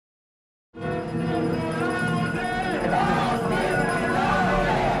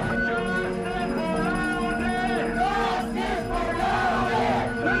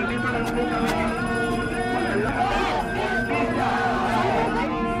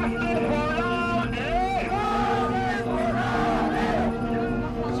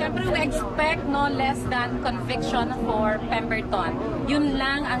Expect no less than conviction for Pemberton. Yun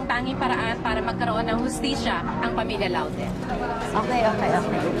lang ang tanging paraan para magkaroon ng hustisya ang pamilya Laude. Okay.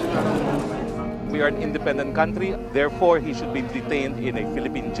 We are an independent country, therefore he should be detained in a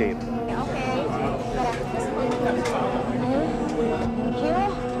Philippine jail. Okay. Thank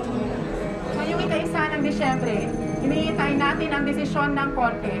you. Ngayong ika-isa ng Disyembre, hinihintay natin ang desisyon ng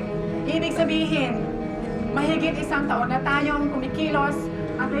Korte. Ibig sabihin, mahigit isang taon na tayong kumikilos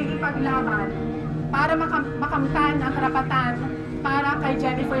at nagigipaglaban para makamtan ang karapatan para kay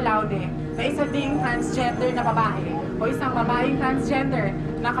Jennifer Laude na isa ding transgender na babae o isang babaeng transgender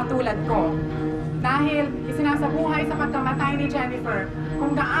na katulad ko. Dahil isinasabuhay sa pagkamatay ni Jennifer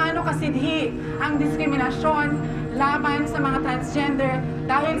kung gaano kasidhi ang diskriminasyon laban sa mga transgender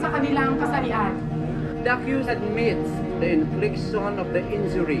dahil sa kanilang kasarian. The accused admits the infliction of the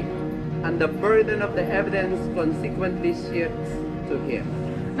injury and the burden of the evidence consequently shifts to him.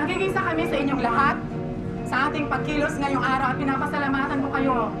 Nakikisa kami sa inyong lahat sa ating pagkilos ngayong araw at pinapasalamatan ko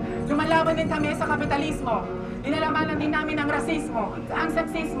kayo. Lumalaban din kami sa kapitalismo. Dinalabanan din namin ang rasismo, ang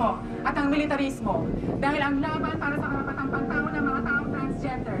seksismo at ang militarismo. Dahil ang laban para sa karapatang pantao ng mga taong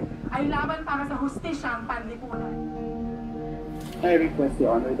transgender ay laban para sa hustisyang panlipunan. I request the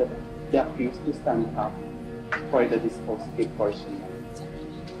honor that the accused to stand up for the dispositive portion.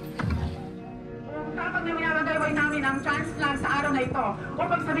 Dapat na minamagaway namin ang transplant sa araw na ito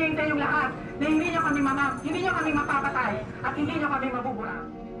upang sabihin sa inyong lahat na hindi nyo kami mapapatay at hindi nyo kami mabubura.